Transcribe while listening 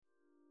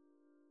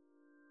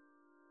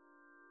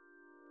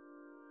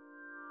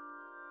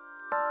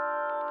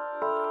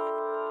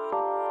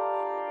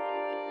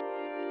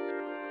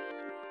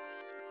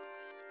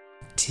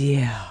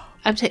Yeah.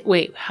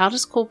 Wait, how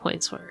does cool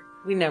points work?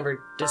 We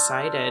never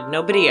decided.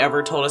 Nobody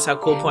ever told us how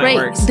cool point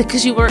works. Right,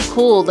 because you weren't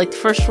cool. Like, the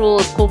first rule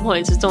of cool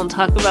points is don't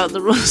talk about the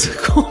rules of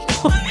cool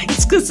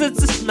points, because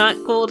it's not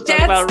cool to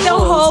talk about rules. That's the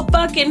whole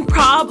fucking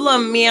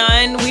problem,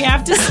 man. We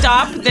have to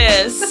stop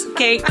this.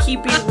 Okay, keep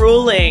you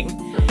ruling.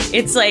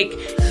 It's like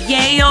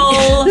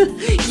Yale,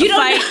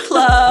 Fight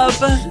Club,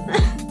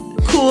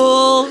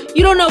 cool.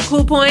 You don't know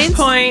cool points?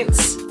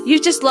 Points.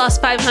 You've just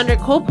lost 500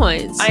 cool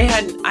points.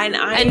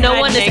 And no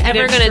one is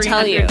ever going to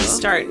tell you. To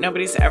start.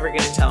 Nobody's ever going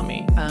to tell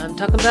me. I'm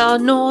talking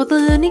about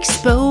northern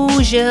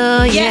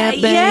exposure, yeah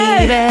baby.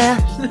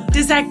 Yeah.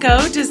 Does that go?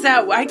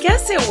 I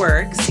guess it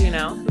works, you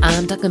know.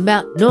 I'm talking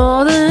about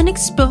northern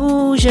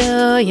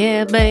exposure,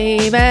 yeah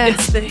baby.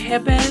 It's the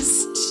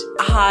hippest,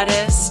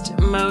 hottest,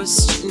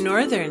 most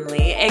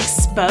northernly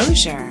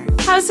exposure.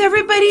 How's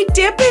everybody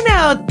dipping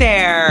out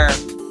there?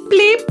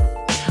 Bleep.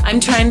 I'm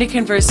trying to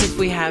converse if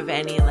we have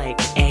any, like,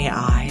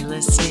 AI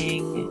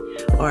listening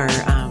or,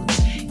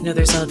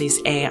 there's all these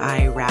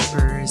AI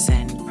rappers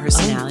and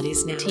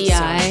personalities now.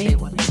 T.I.?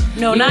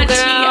 No, not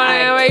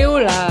T.I.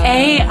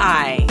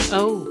 AI.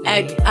 Oh.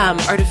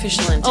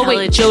 Artificial intelligence. Oh,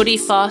 wait, Jodie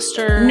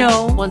Foster?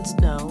 No.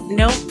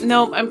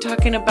 No. I'm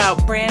talking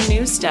about brand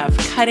new stuff,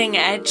 cutting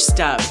edge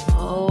stuff.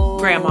 Oh.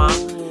 Grandma.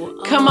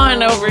 Come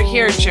on over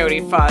here,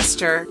 Jodie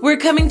Foster. We're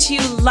coming to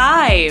you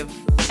live.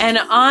 And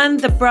on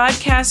the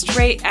broadcast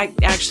rate,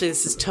 actually,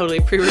 this is totally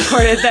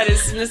pre-recorded.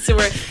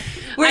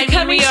 We're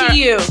coming to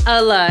you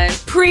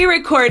alive,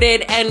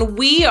 pre-recorded, and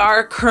we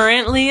are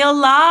currently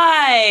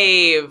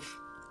alive.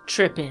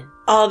 Tripping.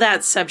 All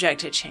that's subject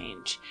to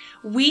change.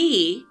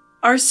 We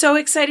are so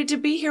excited to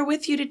be here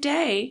with you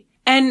today,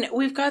 and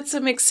we've got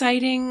some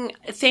exciting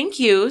thank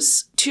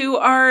yous to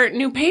our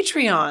new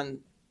Patreon.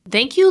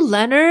 Thank you,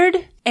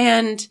 Leonard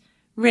and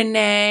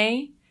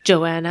Renee,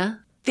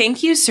 Joanna.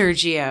 Thank you,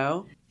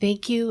 Sergio.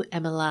 Thank you,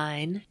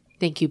 Emmeline.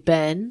 Thank you,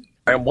 Ben.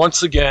 I am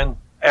once again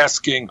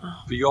asking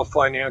for your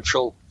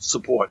financial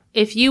support.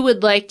 If you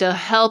would like to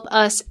help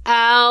us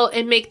out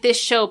and make this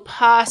show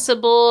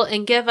possible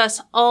and give us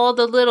all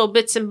the little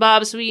bits and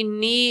bobs we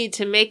need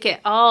to make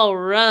it all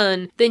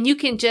run, then you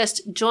can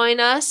just join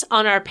us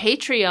on our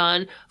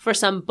Patreon for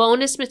some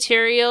bonus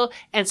material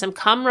and some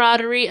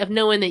camaraderie of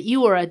knowing that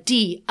you are a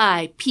DIPPERZ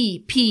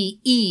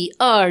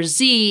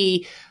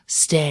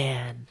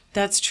stan.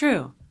 That's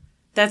true.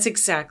 That's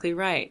exactly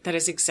right. That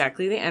is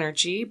exactly the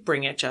energy.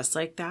 Bring it just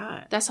like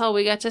that. That's all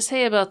we got to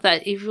say about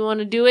that. If you want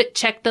to do it,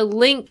 check the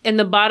link in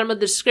the bottom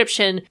of the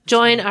description.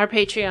 Join our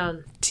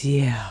Patreon.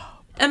 Yeah.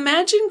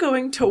 Imagine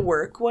going to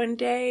work one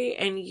day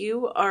and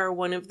you are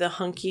one of the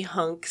hunky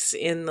hunks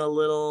in the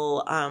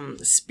little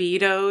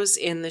Speedos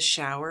in the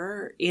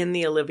shower in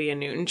the Olivia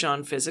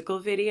Newton-John physical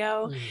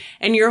video. Mm.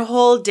 And your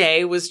whole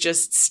day was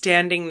just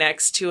standing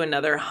next to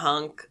another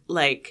hunk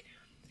like,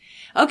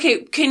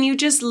 okay, can you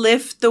just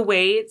lift the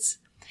weights?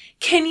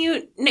 Can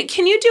you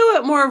do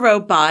it more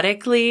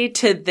robotically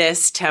to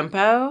this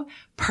tempo?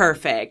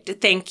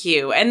 Perfect. Thank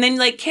you. And then,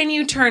 like, can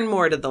you turn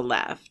more to the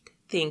left?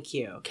 Thank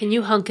you. Can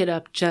you hunk it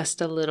up just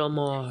a little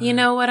more? You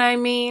know what I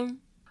mean?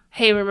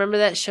 Hey, remember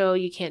that show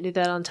You Can't Do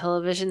That on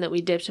Television that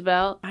we dipped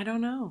about? I don't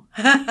know.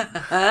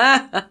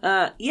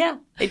 Yeah,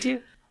 I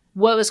do.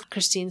 What was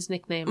Christine's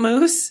nickname?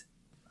 Moose?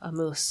 A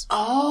moose.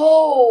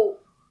 Oh!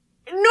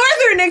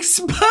 Northern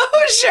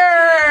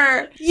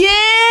Exposure!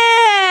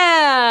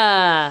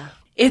 Yeah!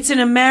 It's an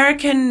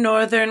American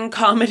Northern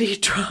comedy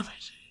drama.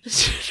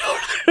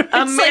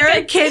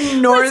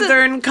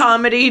 Northern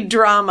comedy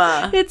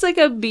drama. It's like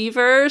a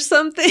beaver or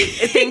something.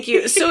 Thank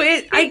you. So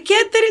I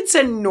get that it's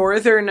a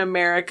Northern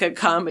America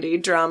comedy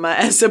drama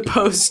as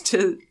opposed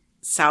to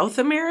South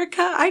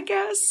America, I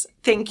guess.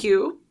 Thank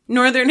you.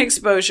 Northern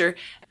Exposure.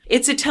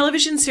 It's a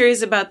television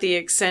series about the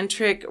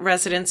eccentric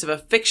residents of a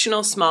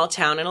fictional small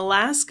town in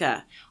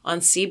Alaska on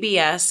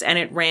CBS, and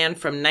it ran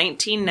from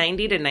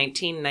 1990 to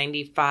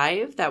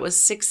 1995. That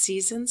was 6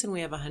 seasons, and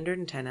we have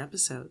 110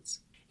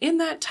 episodes. In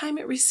that time,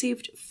 it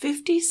received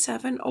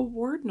 57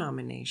 award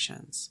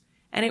nominations,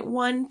 and it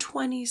won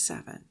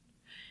 27,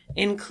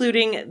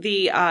 including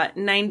the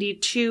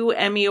 92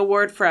 Emmy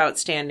Award for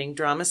Outstanding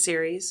Drama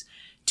Series,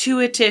 two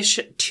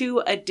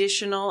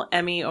additional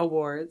Emmy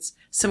Awards,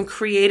 some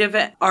Creative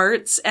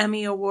Arts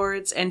Emmy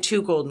Awards, and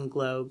 2 Golden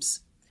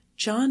Globes.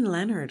 John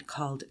Leonard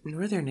called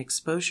Northern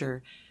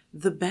Exposure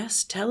the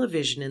best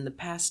television in the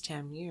past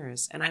 10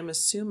 years, and I'm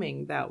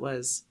assuming that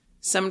was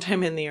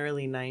sometime in the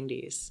early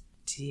 90s.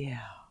 Yeah.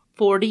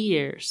 40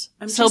 years.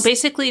 So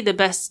basically the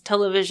best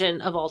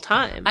television of all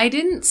time. He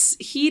didn't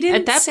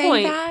at that say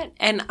point, that,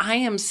 and I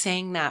am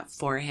saying that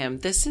for him.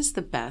 This is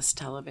the best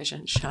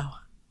television show,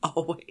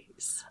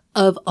 always.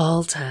 Of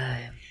all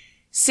time.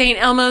 St.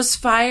 Elmo's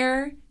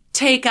Fire,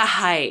 take a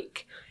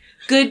hike.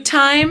 Good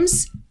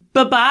Times,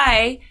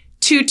 bye-bye.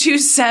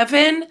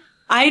 227,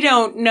 I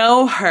don't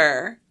know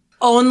her.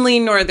 Only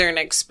Northern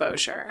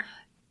Exposure.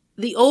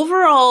 The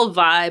overall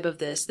vibe of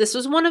this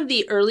was one of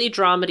the early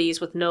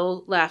dramedies with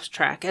no laugh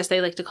track, as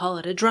they like to call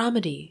it, a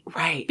dramedy.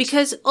 Right.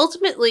 Because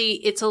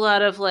ultimately, it's a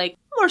lot of like,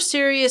 more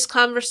serious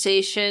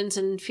conversations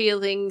and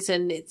feelings,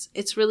 and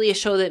it's really a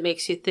show that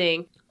makes you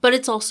think. But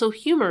it's also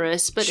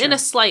humorous, but in a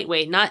slight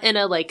way, not in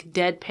a like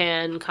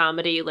deadpan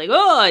comedy, like,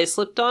 oh, I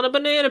slipped on a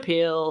banana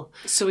peel.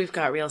 So we've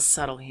got real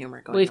subtle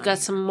humor going on. We've got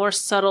some more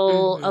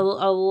subtle,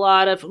 a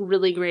lot of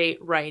really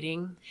great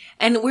writing.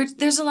 And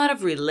there's a lot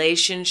of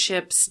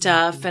relationship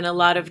stuff and a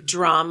lot of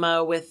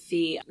drama with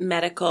the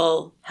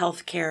medical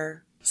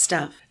healthcare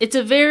stuff. It's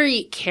a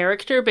very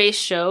character-based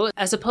show,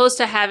 as opposed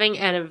to having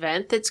an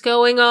event that's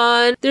going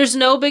on. There's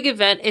no big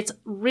event. It's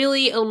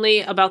really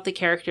only about the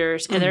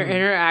characters and their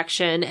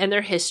interaction and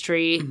their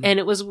history. And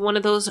it was one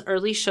of those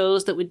early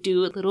shows that would do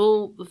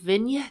little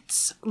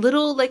vignettes,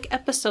 little like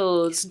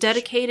episodes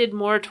dedicated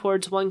more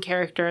towards one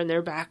character and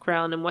their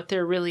background and what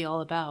they're really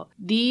all about.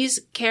 These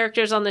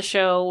characters on the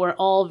show were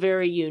all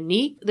very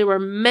unique. There were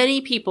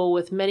many people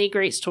with many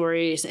great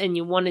stories, and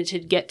you wanted to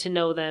get to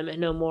know them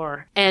and know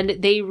more. And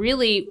they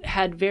really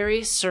had very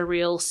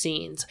surreal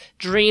scenes,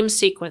 dream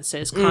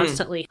sequences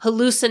constantly,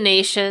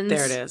 hallucinations.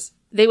 There it is.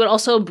 They would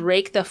also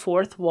break the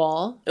fourth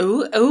wall.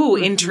 Ooh,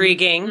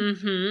 intriguing.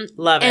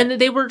 Love it. And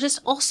they were just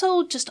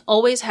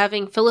always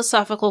having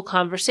philosophical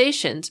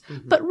conversations,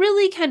 but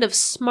really kind of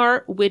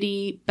smart,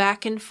 witty,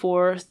 back and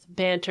forth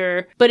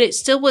banter, but it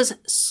still was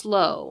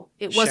slow.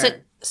 It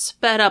wasn't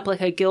sped up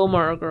like a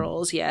Gilmore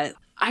Girls yet.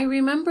 I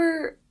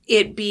remember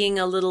it being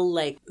a little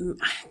like,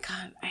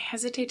 God, I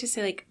hesitate to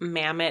say like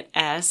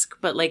Mammoth-esque,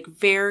 but like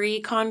very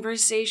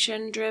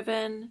conversation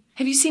driven.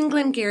 Have you seen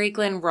Glengarry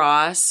Glen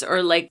Ross,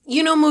 or like,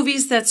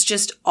 movies that's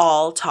just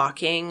all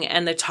talking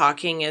and the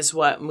talking is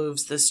what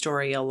moves the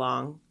story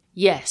along?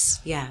 Yes.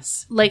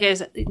 Like I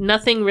said,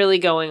 nothing really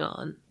going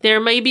on.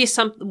 There may be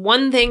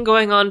one thing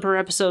going on per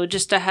episode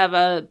just to have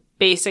a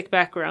basic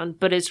background,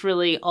 but it's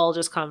really all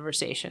just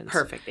conversations.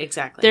 Perfect.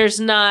 Exactly. There's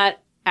not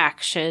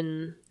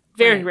action.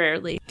 Very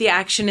rarely. The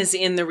action is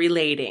in the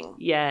relating.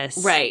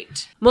 Yes.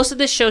 Right. Most of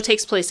this show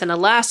takes place in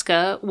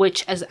Alaska,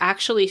 which is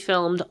actually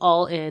filmed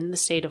all in the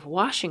state of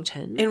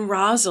Washington. In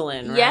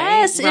Roslyn, right?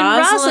 Yes, in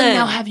Roslyn.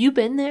 Now, have you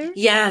been there?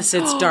 Yes,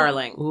 it's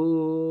darling.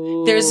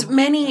 Ooh. There's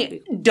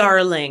many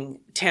darling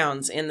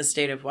towns in the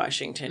state of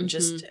Washington.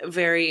 Just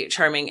very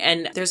charming.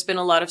 And there's been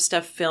a lot of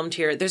stuff filmed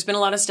here. There's been a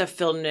lot of stuff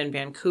filmed in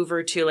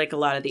Vancouver too, like a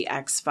lot of the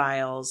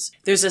X-Files.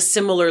 There's a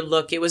similar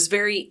look. It was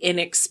very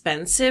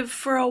inexpensive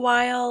for a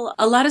while.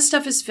 A lot of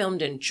stuff is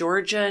filmed in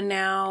Georgia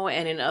now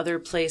and in other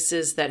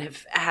places that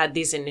have had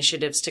these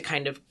initiatives to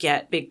kind of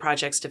get big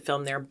projects to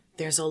film there.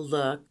 There's a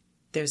look.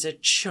 There's a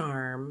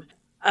charm.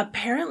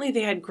 Apparently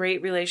they had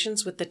great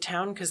relations with the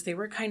town because they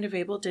were kind of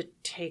able to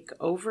take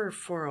over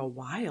for a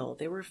while.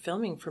 They were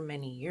filming for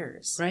many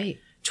years. Right.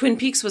 Twin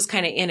Peaks was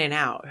kind of in and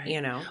out,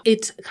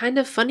 It's kind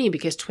of funny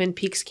because Twin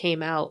Peaks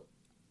came out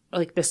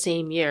like the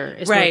same year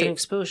as Northern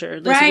Exposure.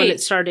 That's when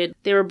it started.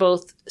 They were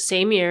both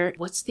same year.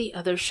 What's the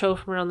other show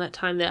from around that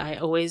time that I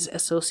always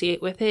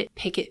associate with it?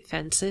 Picket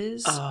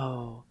Fences.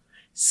 Oh,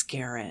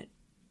 Skerritt.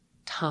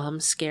 Tom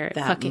Skerritt.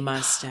 That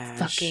mustache.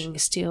 Fucking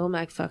Steel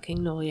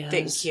McFucking-Noyes.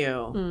 Thank you.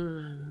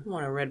 I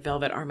want a red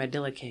velvet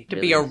armadillo cake. To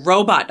be a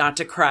robot not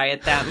to cry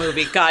at that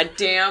movie. God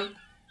damn.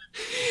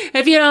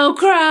 If you don't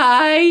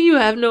cry, you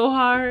have no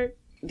heart.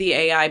 The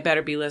AI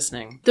better be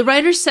listening. The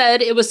writer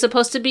said it was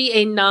supposed to be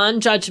a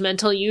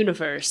non-judgmental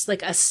universe,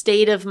 like a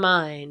state of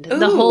mind. Ooh.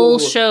 The whole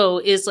show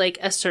is like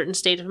a certain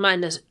state of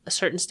mind, a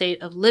certain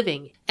state of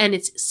living. And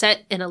it's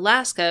set in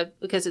Alaska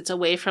because it's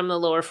away from the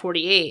lower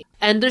 48.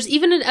 And there's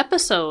even an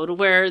episode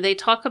where they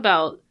talk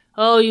about,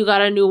 oh, you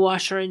got a new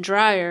washer and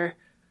dryer.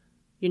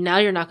 Now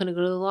you're not going to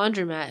go to the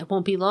laundromat. It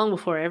won't be long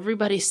before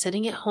everybody's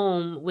sitting at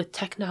home with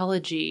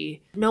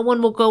technology. No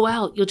one will go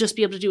out. You'll just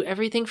be able to do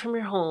everything from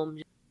your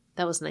home.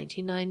 That was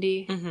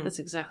 1990. That's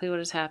exactly what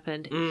has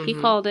happened. He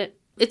called it.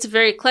 It's a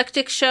very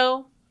eclectic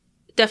show.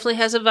 Definitely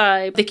has a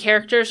vibe. The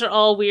characters are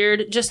all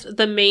weird. Just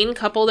the main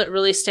couple that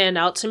really stand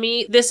out to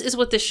me. This is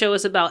what this show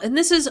is about. And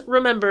this is,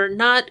 remember,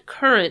 not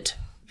current.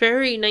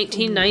 Very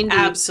 1990.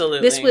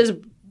 Absolutely. This was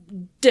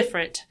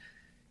different.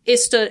 It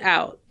stood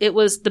out. It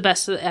was the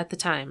best at the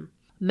time.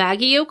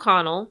 Maggie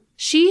O'Connell.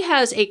 She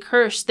has a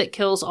curse that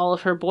kills all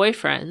of her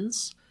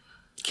boyfriends.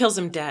 Kills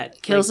them dead.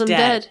 Kills them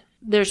dead.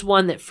 There's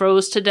one that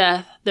froze to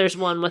death. There's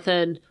one with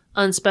an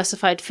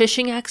unspecified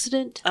fishing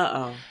accident.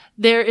 Uh-oh.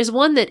 There is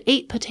one that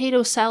ate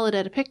potato salad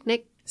at a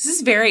picnic. This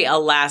is very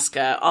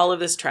Alaska. All of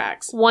this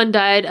tracks. One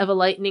died of a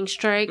lightning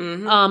strike.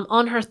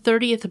 On her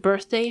 30th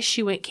birthday,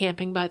 she went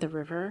camping by the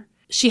river.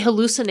 She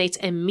hallucinates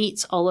and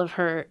meets all of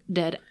her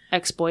dead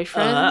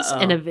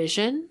ex-boyfriends in a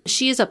vision.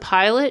 She is a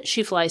pilot.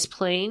 She flies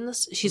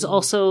planes. She's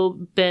also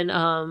been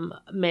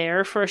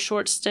mayor for a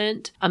short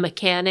stint, a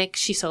mechanic.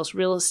 She sells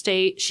real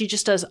estate. She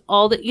just does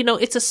all the,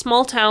 it's a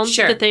small town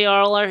that they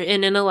all are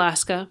in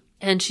Alaska.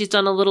 And she's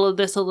done a little of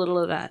this, a little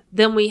of that.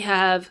 Then we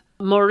have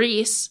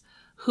Maurice,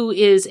 who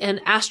is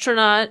an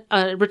astronaut,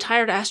 a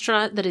retired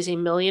astronaut that is a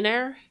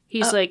millionaire.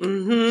 He's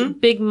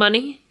big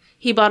money.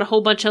 He bought a whole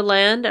bunch of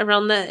land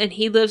around that, and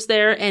he lives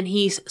there, and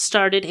he's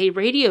started a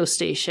radio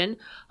station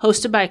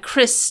hosted by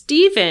Chris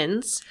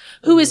Stevens,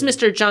 who is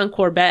Mr. John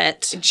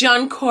Corbett.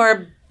 John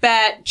Corbett.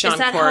 Is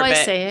that how I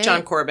say it?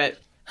 John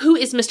Corbett. who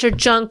is Mr.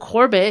 John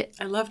Corbett.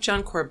 I love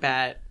John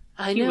Corbett.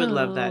 I know. You would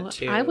love that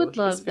too. I would He's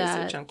love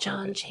basically that. John,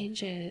 Corbett.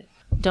 change it.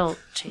 Don't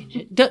change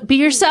it. Be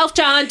yourself,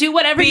 John. Do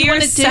whatever you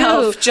want to do.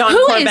 yourself, John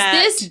Who Corbett.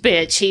 is this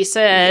bitch? He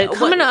said.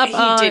 Coming up.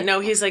 He did know.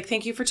 He's like,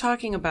 thank you for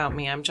talking about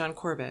me. I'm John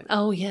Corbett.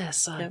 Oh,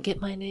 yes.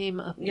 Get my name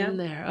up in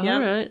there. All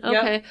Yep. right.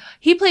 Yep. Okay.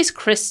 He plays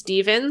Chris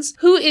Stevens,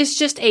 who is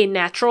just a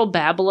natural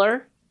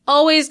babbler.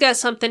 Always got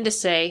something to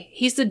say.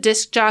 He's the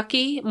disc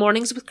jockey,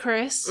 Mornings with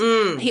Chris.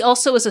 He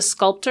also is a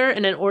sculptor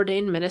and an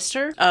ordained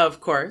minister.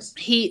 Of course.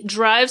 He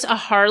drives a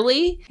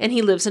Harley and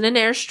he lives in an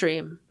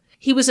Airstream.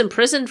 He was in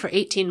prison for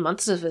 18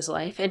 months of his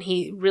life and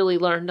he really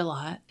learned a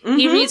lot.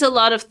 He reads a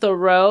lot of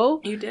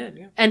Thoreau. You did,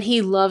 yeah. And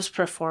he loves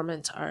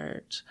performance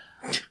art.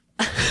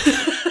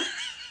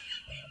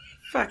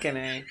 Fucking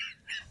A.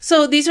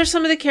 So these are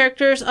some of the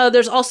characters.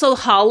 There's also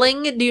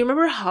Holling. Do you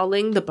remember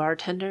Holling, the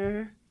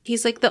bartender?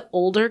 He's like the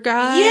older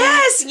guy.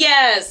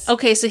 Yes.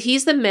 Okay, so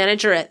he's the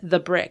manager at The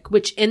Brick,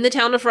 which in the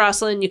town of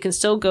Rosslyn, you can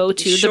still go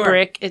to Sure. The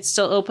Brick. It's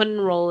still open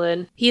and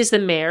rolling. He is the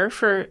mayor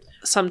for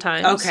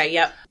sometimes. Okay,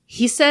 yep.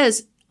 He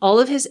says all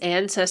of his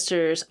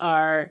ancestors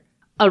are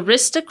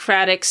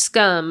aristocratic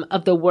scum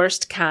of the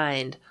worst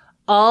kind.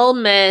 All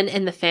men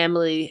in the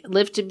family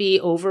live to be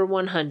over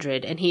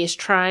 100, and he is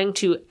trying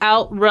to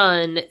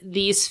outrun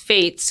these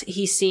fates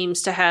he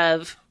seems to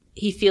have,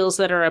 he feels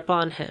that are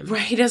upon him.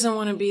 Right, he doesn't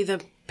want to be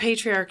the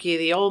patriarchy,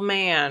 the old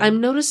man. I'm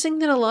noticing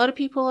that a lot of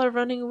people are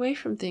running away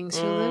from things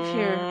who live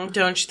here.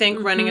 Don't you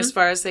think running as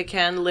far as they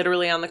can,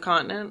 literally on the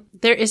continent?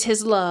 There is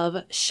his love,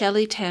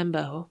 Shelley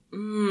Tambo.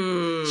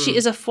 She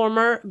is a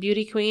former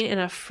beauty queen and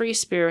a free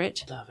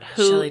spirit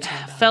who Shelley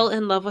Tambo. fell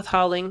in love with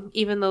Holling,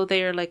 even though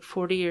they are like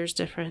 40 years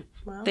different.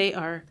 Well. They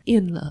are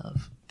in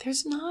love.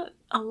 There's not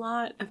a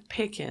lot of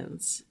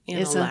pickings in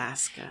It's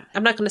Alaska.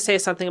 I'm not going to say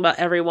something about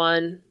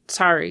everyone.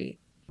 Sorry.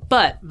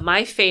 But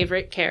my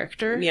favorite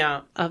character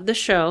Yeah. of the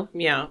show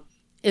Yeah.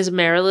 is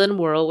Marilyn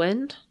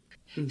Whirlwind.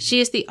 She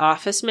is the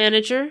office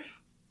manager.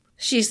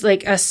 She's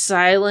like a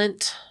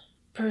silent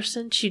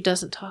person. She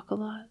doesn't talk a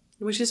lot.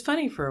 Which is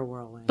funny for a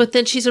whirlwind. But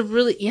then she's a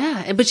really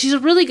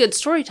good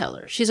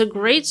storyteller. She's a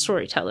great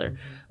storyteller.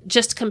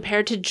 Just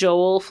compared to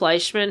Joel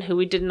Fleischman, who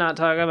we did not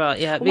talk about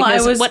yet. Well, I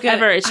Because was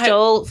it's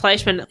Joel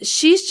Fleischman.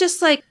 She's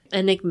just like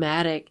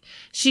enigmatic.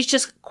 She's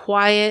just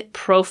quiet,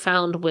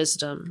 profound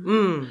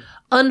wisdom.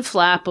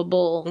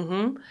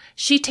 Unflappable.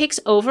 She takes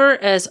over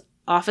as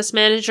office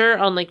manager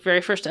on like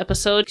very first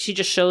episode. She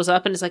just shows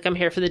up and is like, I'm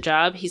here for the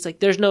job. He's like,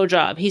 there's no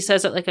job. He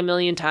says it like a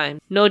million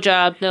times. No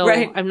job. No,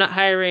 Right. I'm not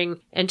hiring.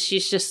 And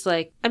she's just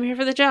like, I'm here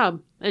for the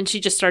job. And she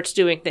just starts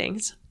doing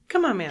things.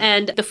 Come on, man.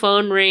 And the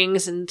phone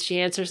rings and she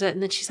answers it.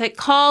 And then she's like,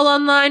 call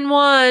on line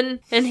 1.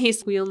 And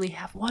he's, we only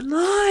have one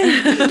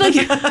line.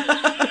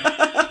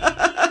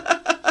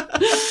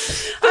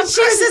 Of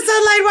course it's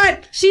on line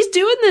 1. She's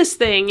doing this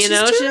thing, you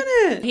know? She's doing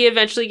it. He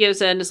eventually gives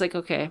in and is like,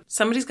 okay,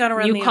 Somebody's got to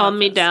run you the calm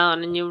me office.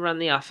 down and you run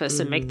the office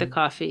and make the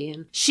coffee.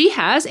 And she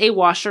has a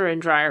washer and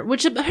dryer,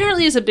 which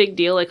apparently is a big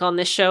deal. Like on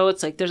this show,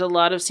 it's like there's a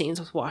lot of scenes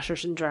with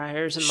washers and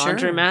dryers and Sure.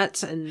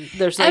 laundromats. And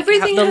there's like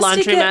Everything how the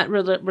has to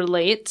laundromat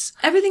relates.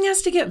 Everything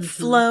has to get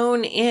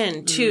flown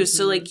in, too.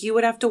 So, like, you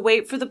would have to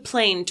wait for the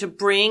plane to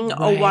bring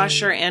a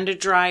washer and a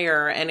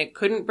dryer, and it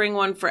couldn't bring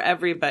one for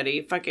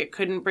everybody. Fuck, it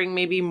couldn't bring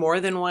maybe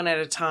more than one at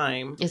a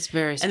time. It's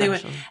very And,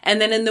 special. and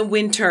then in the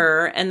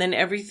winter, and then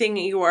everything,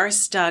 you are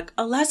stuck.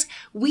 Alaska,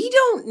 we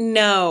don't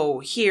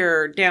know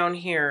down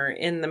here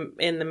in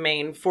the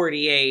main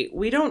 48.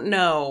 We don't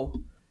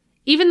know.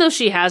 Even though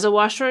she has a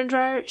washer and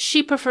dryer,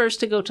 she prefers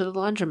to go to the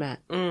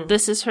laundromat.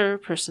 This is her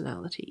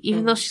personality.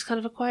 Even though she's kind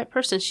of a quiet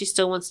person, she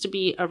still wants to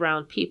be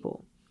around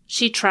people.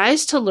 She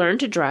tries to learn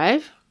to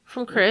drive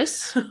from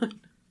Chris,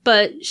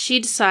 but she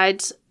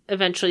decides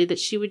eventually that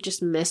she would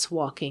just miss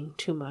walking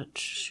too much.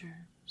 Sure.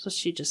 So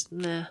she just,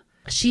 nah.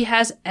 She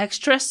has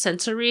extra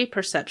sensory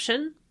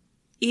perception.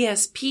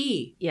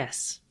 ESP.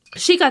 Yes.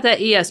 She got that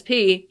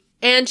ESP,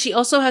 and she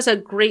also has a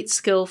great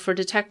skill for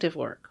detective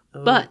work.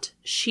 But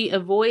she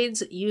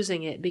avoids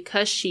using it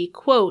because she,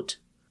 quote,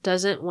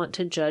 doesn't want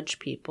to judge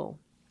people.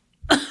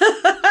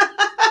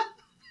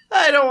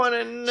 I don't want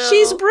to know.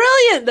 She's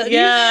brilliant. Though.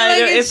 Yeah,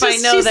 It's if I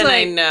just- know, she's then I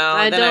like, know.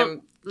 I Then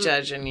don't. I'm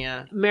judging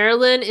you.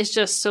 Marilyn is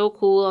just so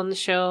cool on the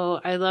show.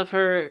 I love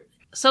her.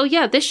 So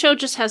yeah, this show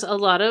just has a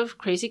lot of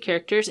crazy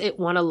characters. It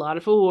won a lot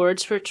of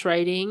awards for its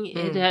writing.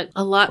 It had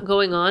a lot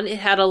going on. It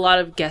had a lot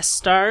of guest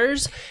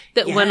stars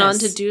that went on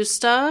to Yes. do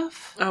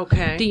stuff.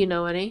 Okay. Do you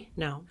know any?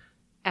 No.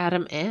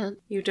 Adam Ant.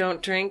 You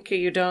don't drink,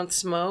 you don't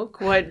smoke.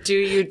 What do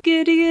you...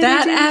 Giddy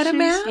That Adam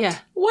Ant? Yeah.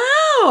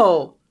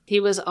 Wow. He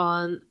was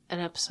on an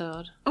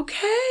episode.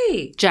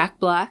 Okay. Jack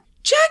Black.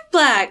 Jack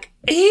Black.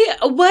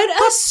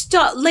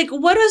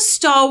 What a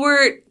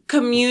stalwart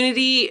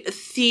community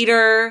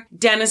theater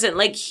denizen.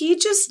 Like, he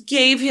just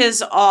gave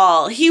his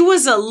all. He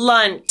was a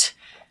lunt.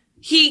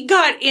 He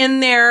got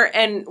in there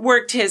and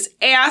worked his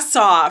ass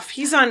off.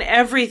 He's on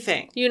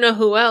everything. You know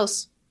who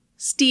else?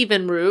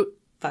 Stephen Root.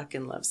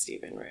 Fucking love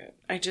Stephen Root.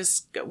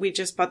 We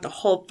just bought the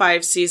whole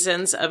 5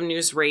 seasons of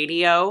News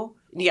Radio.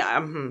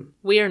 Yeah.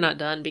 We are not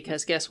done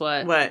because guess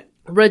what? What?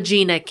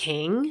 Regina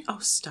King, Oh,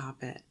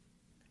 stop it.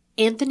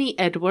 Anthony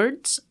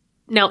Edwards.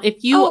 Now,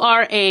 if you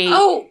are a...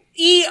 Oh,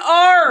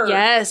 ER!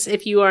 Yes,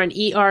 if you are an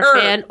ER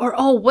fan.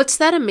 Or, what's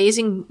that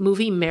amazing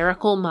movie,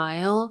 Miracle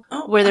Mile?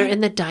 Oh, where they're in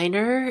the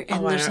diner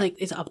and I there's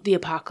don't- the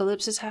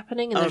apocalypse is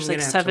happening and Oh, there's I'm like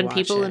gonna have to 7 watch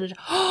people it. in it.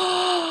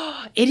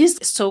 It is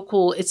so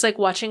cool. It's like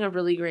watching a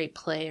really great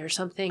play or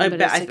something. I but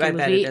bet- it's like I a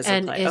bet movie. it is a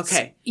And play. it's-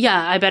 Okay.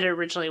 Yeah, I bet it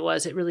originally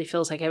was. It really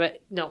feels like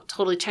no,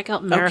 totally check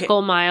out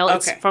Miracle Mile.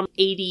 It's Okay. from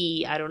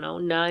 80, I don't know,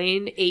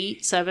 9,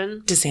 8,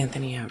 7. Does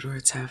Anthony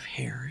Edwards have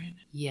hair in it?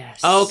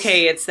 Yes.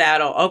 Okay, it's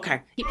that old.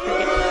 Okay. Keep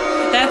forgetting.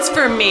 That's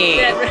for me.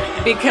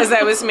 Because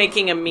I was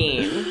making a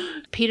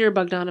meme. Peter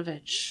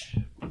Bogdanovich.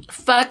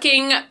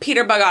 Fucking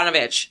Peter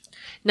Bogdanovich.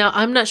 Now,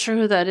 I'm not sure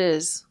who that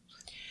is.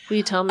 Will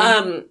you tell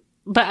me?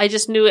 But I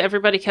just knew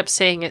everybody kept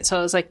saying it, so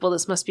I was like, well,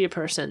 this must be a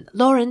person.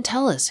 Lauren,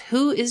 tell us,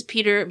 who is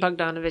Peter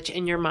Bogdanovich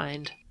in your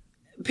mind?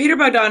 Peter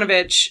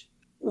Bogdanovich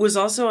was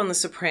also on The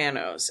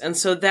Sopranos. And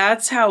so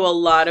that's how a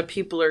lot of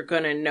people are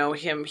going to know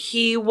him.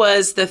 He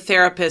was the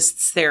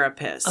therapist's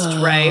therapist,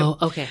 right? Oh,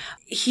 okay.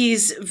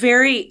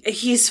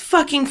 He's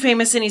fucking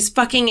famous and he's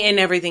fucking in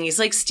everything. He's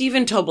like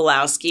Stephen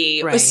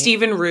Tobolowsky Right. with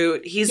Stephen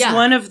Root. He's Yeah.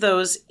 one of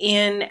those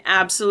in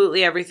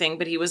absolutely everything,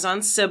 but he was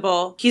on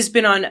Sybil. He's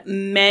been on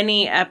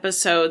many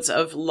episodes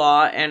of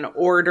Law and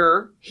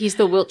Order, He's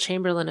the Wilt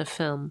Chamberlain of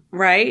film.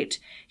 right?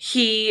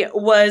 He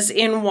was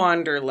in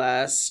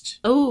Wanderlust,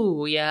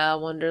 Oh, yeah,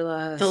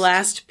 Wanderlust. The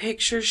Last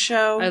Picture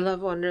Show. I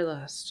love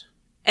Wanderlust.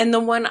 And the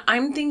one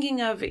I'm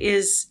thinking of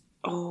is,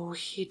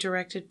 he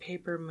directed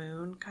Paper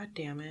Moon. God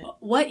damn it.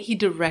 What? He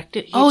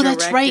directed? He That's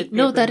directed right.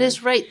 No, Paper that Moon.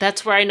 is right.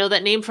 That's where I know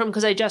that name from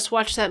because I just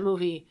watched that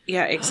movie.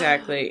 Yeah,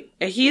 exactly.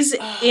 He's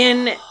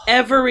in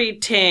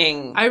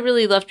everything. I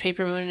really loved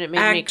Paper Moon and it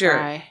made me Actor,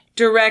 cry.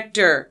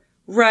 director,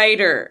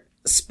 writer,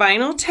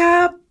 Spinal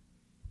Tap,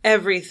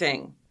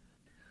 everything.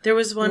 There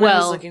was one I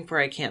was looking for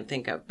I can't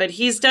think of, but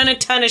he's done a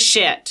ton of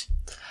shit.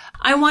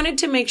 I wanted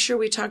to make sure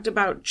we talked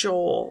about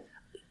Joel.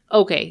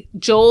 Okay,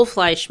 Joel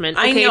Fleischman.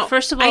 Okay, I know.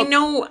 first of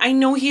all, I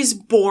know he's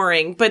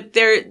boring, but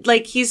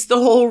he's the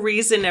whole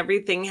reason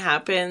everything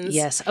happens.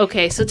 yes.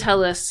 Okay, so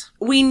tell us.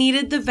 We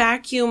needed the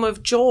vacuum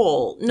of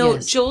Joel. No,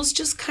 Yes. Joel's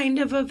just kind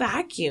of a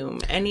vacuum,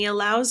 and he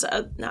allows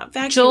not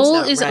vacuum. Joel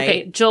not is right.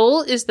 okay.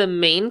 Joel is the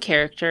main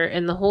character,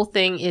 and the whole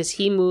thing is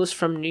he moves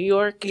from New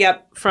York,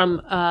 Yep.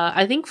 from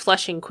I think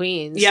Flushing,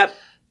 Queens, Yep.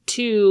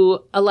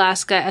 to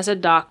Alaska as a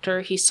doctor.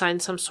 He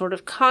signed some sort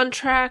of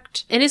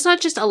contract, and it's not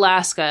just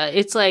Alaska.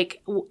 It's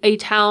like a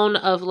town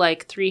of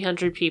like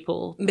 300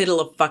 people,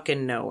 Middle of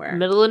fucking nowhere.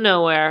 middle of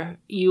nowhere.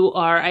 You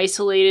are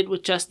isolated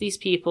with just these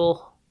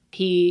people.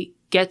 He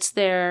gets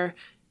there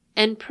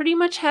and pretty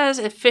much has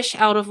a fish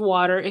out of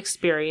water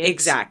experience.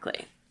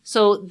 Exactly.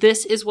 So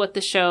this is what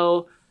the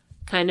show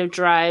kind of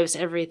drives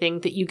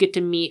everything, that you get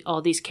to meet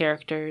all these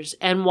characters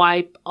and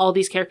why all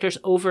these characters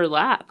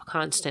overlap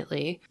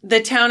constantly.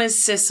 The town is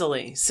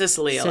Sicily,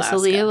 Alaska.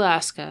 Sicily,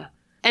 Alaska.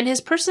 And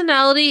his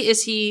personality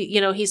is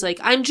he's like,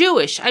 I'm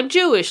Jewish.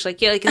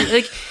 Like, yeah,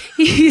 like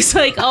he's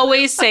like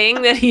always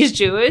saying that he's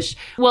Jewish.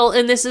 Well,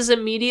 and this is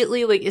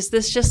immediately like, is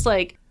this just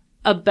like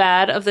a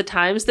bad of the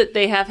times that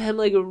they have him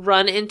like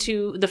run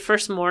into the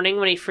first morning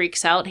when he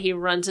freaks out, he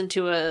runs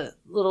into a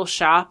little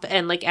shop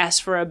and like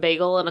asks for a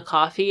bagel and a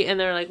coffee. And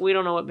they're like, we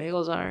don't know what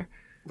bagels are.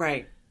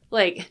 Right.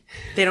 Like,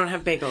 They don't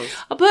have bagels.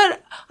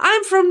 but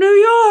I'm from New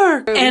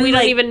York. And we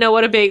don't like, even know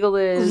what a bagel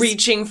is.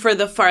 Reaching for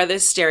the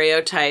farthest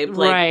stereotype,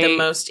 like Right. the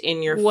most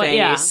in your What- face.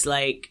 yeah.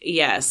 Like,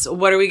 yes,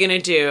 what are we going to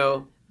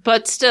do?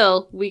 But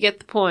still, we get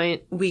the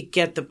point. We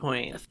get the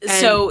point. And-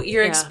 So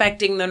you're yeah.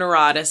 expecting the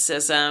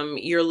neuroticism.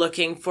 You're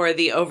looking for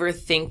the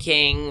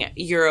overthinking.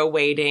 You're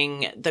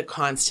awaiting the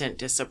constant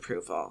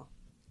disapproval.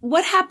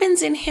 What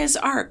happens in his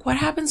arc? What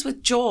happens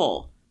with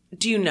Joel?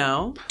 Do you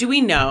know? Do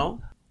we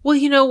know?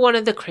 Well, one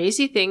of the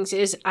crazy things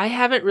is I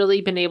haven't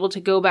really been able to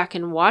go back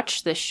and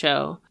watch this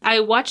show. I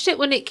watched it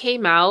when it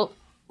came out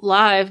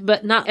live,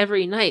 but not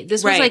every night.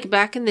 This was Right. like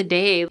back in the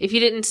day. If you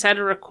didn't set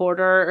a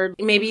recorder or...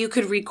 Maybe you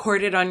could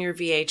record it on your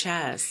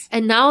VHS.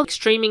 And now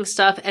streaming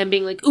stuff and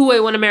being like, ooh, I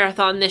want to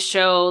marathon this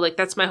show. Like,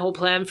 that's my whole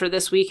plan for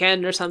this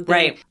weekend or something.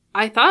 Right.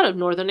 I thought of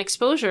Northern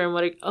Exposure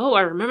and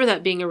I remember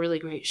that being a really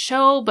great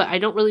show, but I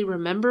don't really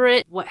remember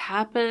it, what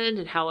happened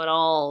and how it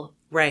all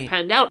Right.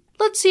 panned out.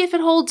 Let's see if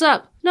it holds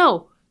up.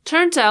 No.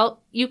 Turns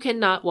out you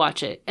cannot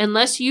watch it.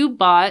 Unless you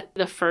bought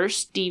the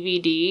first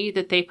DVD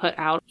that they put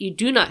out, you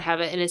do not have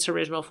it in its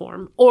original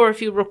form. Or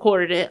if you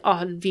recorded it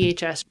on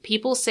VHS.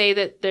 People say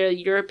that the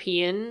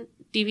European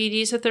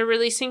DVDs that they're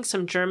releasing,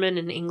 some German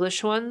and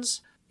English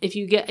ones, if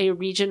you get a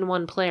Region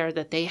 1 player,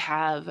 that they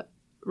have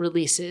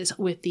releases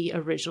with the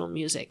original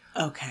music.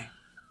 Okay.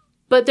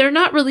 But they're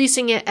not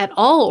releasing it at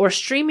all or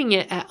streaming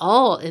it at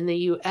all in the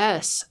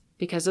US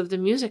because of the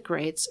music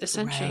rights,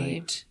 essentially.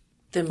 Right.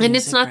 The And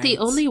it's music not the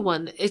rights. only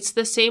one. It's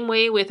the same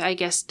way with, I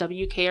guess,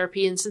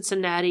 WKRP in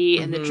Cincinnati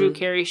and the Drew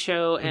Carey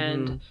Show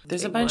and...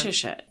 There's a bunch of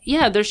shit.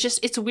 Yeah,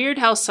 it's weird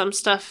how some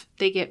stuff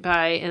they get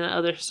by and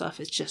other stuff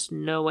it's just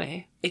no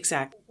way.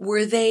 Exactly.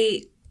 Were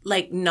they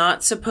like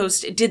not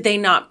supposed to, did they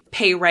not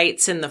pay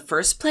rights in the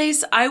first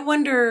place? I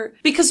wonder,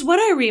 because what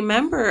I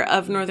remember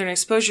of Northern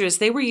Exposure is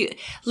they were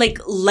like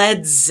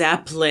Led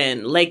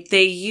Zeppelin, like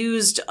they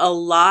used a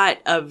lot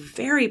of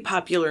very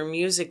popular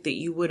music that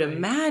you would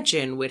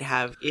imagine would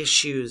have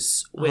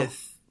issues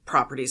with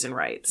properties and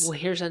rights. Well,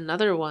 here's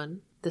another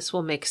one. This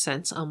will make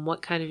sense on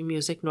what kind of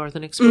music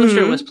Northern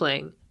Exposure was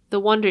playing. The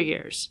Wonder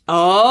Years.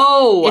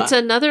 Oh! It's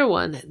another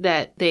one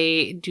that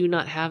they do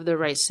not have the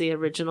rights to the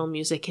original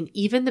music. And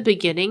even the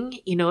beginning,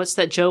 you know, it's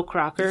that Joe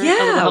Crocker, A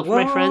Little Help from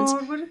My Friends.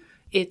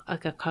 It's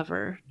like a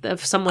cover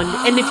of someone.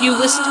 And if you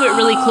listen to it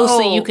really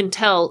closely, you can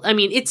tell. I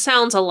mean, it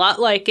sounds a lot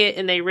like it,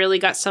 and they really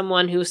got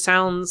someone who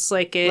sounds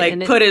like it.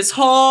 Like, put his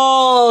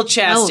whole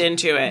chest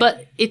into it.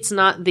 But it's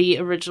not the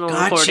original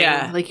recording.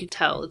 Like, you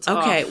tell. It's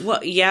okay. off.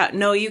 Well, yeah.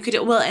 No, you could.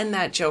 Well, and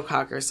that Joe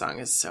Cocker song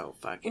is so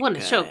fucking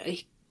good. Joe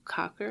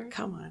Cocker?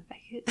 Come on.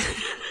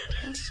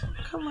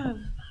 Come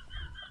on.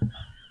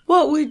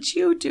 What would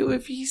you do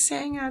if he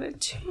sang out of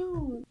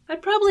tune?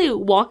 I'd probably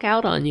walk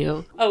out on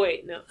you. Oh,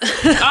 wait, no. Is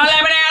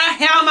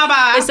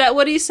Is that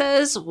what he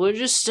says? Would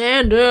you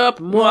stand up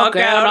and walk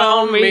out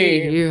on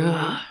me?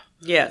 Yeah.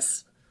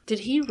 Yes. Did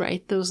he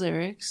write those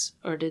lyrics?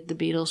 Or did the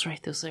Beatles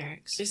write those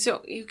lyrics?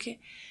 So you can.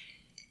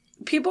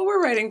 People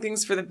were writing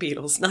things for the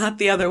Beatles, not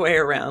the other way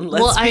around.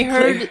 I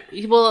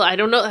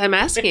don't know. I'm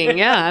asking.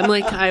 Yeah. I'm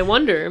like, I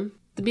wonder.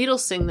 The Beatles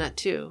sing that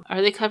too.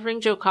 Are they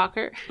covering Joe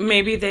Cocker?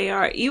 Maybe they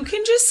are. You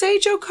can just say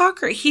Joe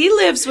Cocker. He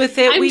lives with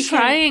it. I'm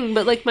trying,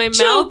 but like my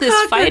mouth is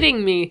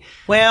fighting me.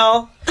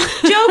 Well,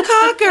 Joe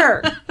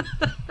Cocker.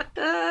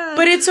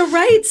 But it's a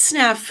rights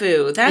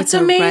snafu. That's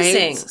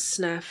amazing.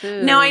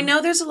 Snafu. Now, I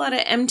know there's a lot of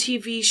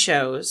MTV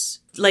shows,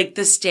 like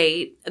The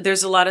State.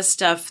 There's a lot of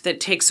stuff that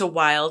takes a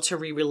while to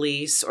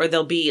re-release, or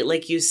they'll be,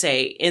 like you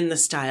say, in the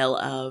style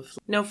of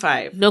No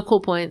 5. No cool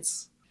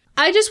points.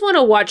 I just want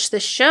to watch the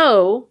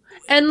show.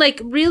 And,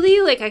 like, really,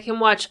 like, I can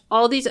watch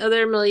all these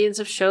other millions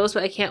of shows,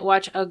 but I can't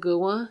watch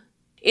Agua.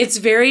 It's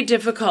very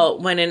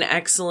difficult when an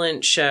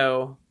excellent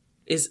show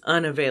is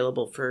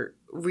unavailable for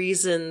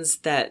reasons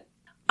that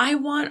I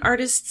want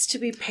artists to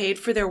be paid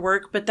for their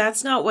work, but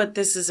that's not what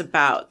this is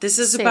about. This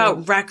is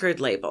about record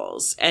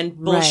labels and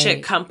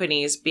bullshit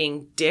companies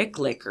being dick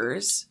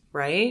lickers,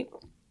 right?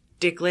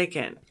 Dick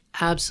licking.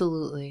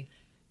 Absolutely.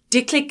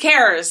 Dick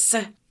lickers.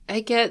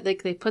 I get,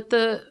 like, they put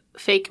the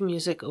fake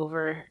music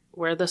over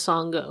where the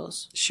song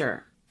goes.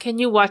 Sure. Can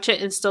you watch it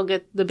and still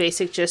get the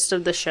basic gist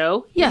of the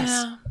show? Yes.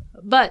 Yeah.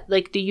 But,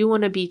 like, do you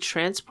want to be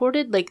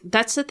transported? Like,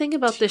 that's the thing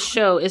about this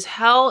show is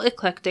how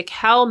eclectic,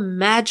 how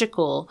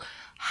magical,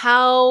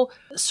 how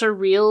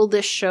surreal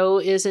this show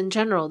is in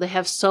general. They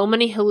have so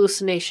many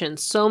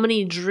hallucinations, so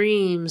many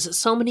dreams,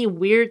 so many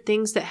weird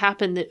things that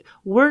happen that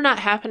were not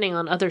happening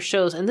on other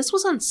shows. And this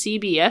was on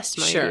CBS,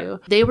 mind you.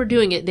 They were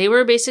doing it. They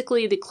were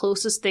basically the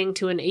closest thing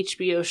to an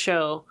HBO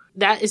show.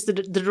 That is the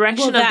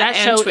direction of that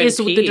show is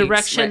the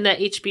direction that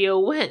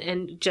HBO went.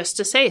 And just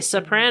to say,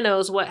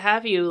 Sopranos, what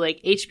have you, like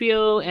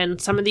HBO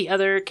and some of the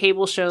other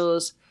cable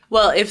shows.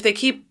 Well, if they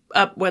keep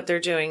up what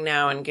they're doing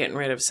now and getting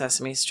rid of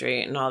Sesame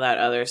Street and all that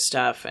other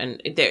stuff, and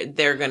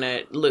they're going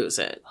to lose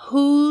it.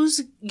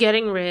 Who's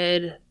getting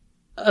rid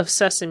of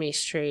Sesame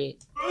Street?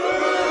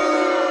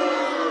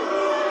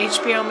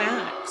 HBO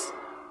Max.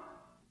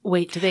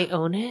 Wait, do they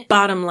own it?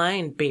 Bottom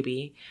line,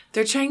 baby.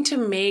 They're trying to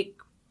make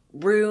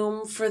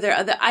room for their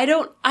other. I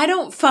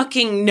don't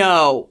fucking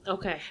know.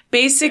 Okay.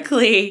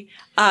 Basically,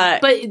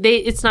 but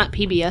it's not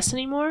PBS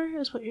anymore,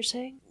 is what you're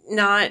saying?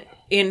 Not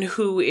in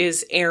who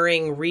is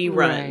airing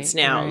reruns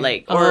now,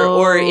 like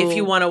or if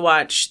you want to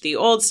watch the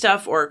old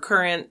stuff or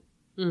current.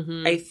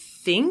 Mm-hmm. I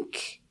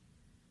think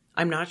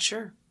I'm not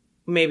sure.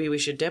 Maybe we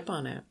should dip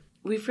on it.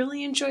 We've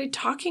really enjoyed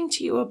talking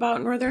to you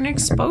about Northern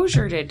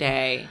Exposure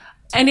today.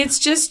 And it's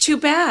just too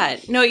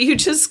bad. No, you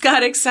just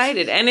got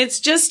excited. And it's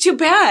just too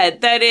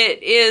bad that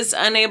it is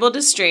unable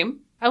to stream.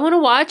 I want to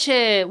watch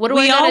it. What do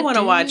we all want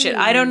to watch it?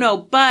 I don't know.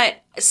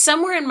 But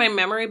somewhere in my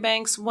memory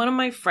banks, one of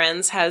my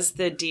friends has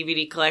the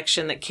DVD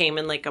collection that came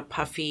in like a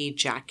puffy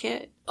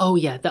jacket. Oh,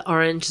 yeah. The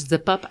orange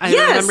zip up. I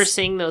remember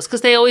seeing those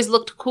because they always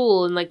looked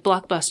cool in like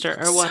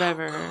Blockbuster or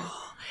whatever. So cool.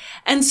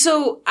 And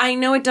so I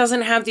know it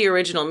doesn't have the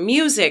original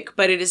music,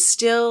 but it is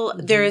still,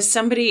 there is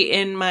somebody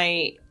in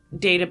my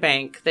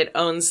databank that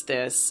owns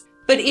this.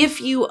 But if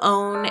you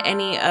own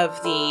any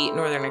of the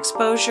Northern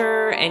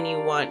Exposure and you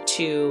want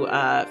to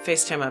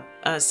FaceTime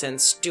us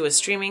and do a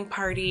streaming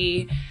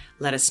party,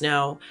 let us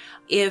know.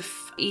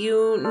 If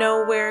you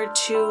know where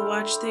to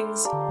watch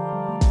things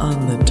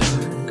on the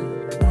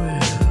dark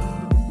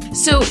web.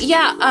 So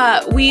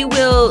yeah, we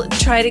will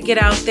try to get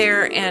out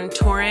there and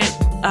torrent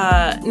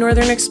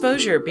Northern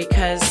Exposure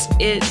because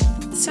it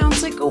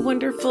sounds like a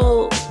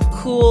wonderful,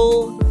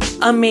 cool,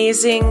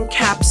 amazing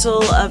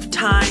capsule of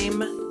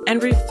time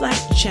and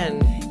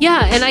reflection.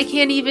 Yeah, and I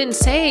can't even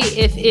say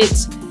if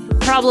it's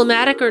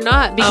problematic or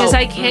not because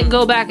I can't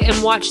go back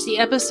and watch the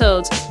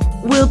episodes.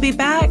 We'll be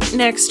back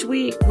next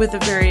week with a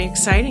very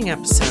exciting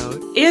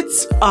episode.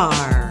 It's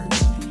our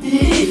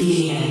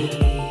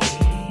 50th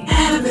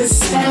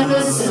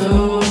episode.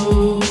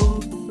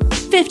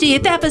 50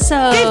 50th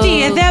episode.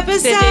 50th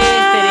episode.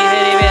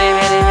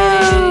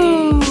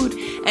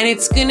 50th. And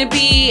it's going to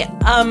be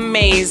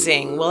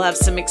amazing. We'll have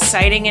some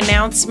exciting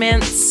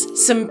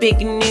announcements, some big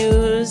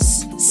news,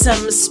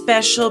 some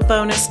special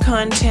bonus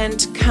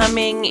content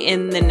coming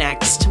in the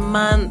next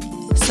month.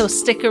 So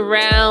stick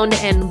around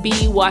and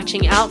be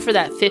watching out for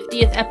that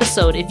 50th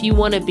episode if you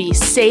want to be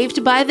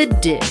saved by the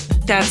dip.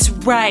 That's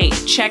right.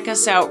 Check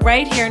us out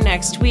right here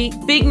next week.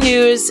 Big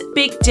news,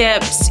 big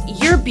dips.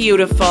 You're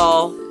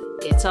beautiful.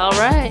 It's all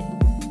right.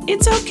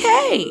 It's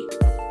okay.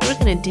 We're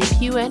going to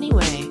dip you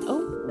anyway. Oh.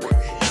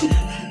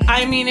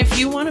 I mean, if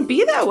you want to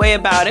be that way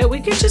about it, we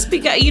could just be,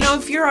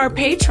 if you're our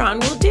patron,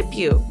 we'll dip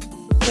you.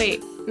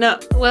 Wait, no.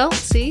 Well,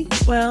 see?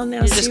 Well, now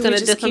You're just going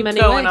to dip keep them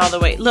anyway. going all the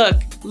way. Look.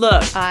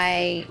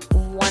 I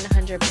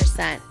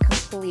 100%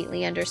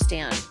 completely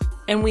understand.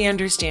 And we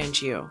understand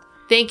you.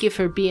 Thank you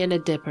for being a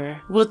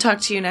dipper. We'll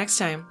talk to you next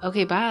time.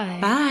 Okay, bye.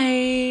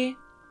 Bye.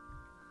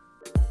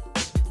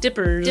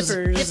 Dippers.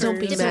 Don't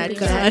be mad,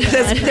 God.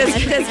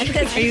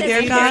 Are you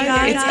there,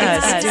 God? It's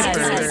us,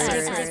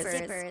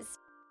 dippers.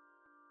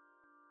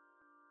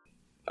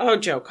 Oh,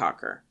 Joe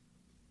Cocker.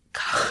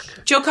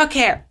 Joe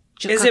Cocker.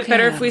 Is it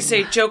better if we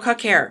say Joe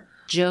Cocker?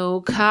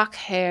 Joe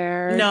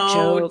Cockhair. No,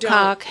 Joe don't.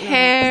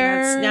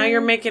 Cockhair. No, now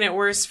you're making it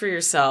worse for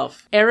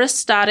yourself.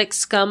 Aristocratic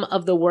scum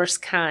of the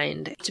worst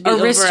kind. To be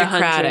over 100.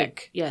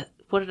 Aristocratic. Yeah.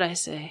 What did I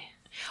say?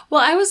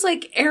 Well, I was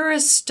like,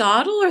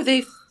 Aristotle? Are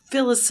they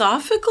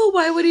philosophical?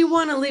 Why would he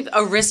want to leave?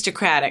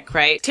 Aristocratic,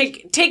 right?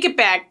 Take it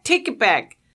back. Take it back.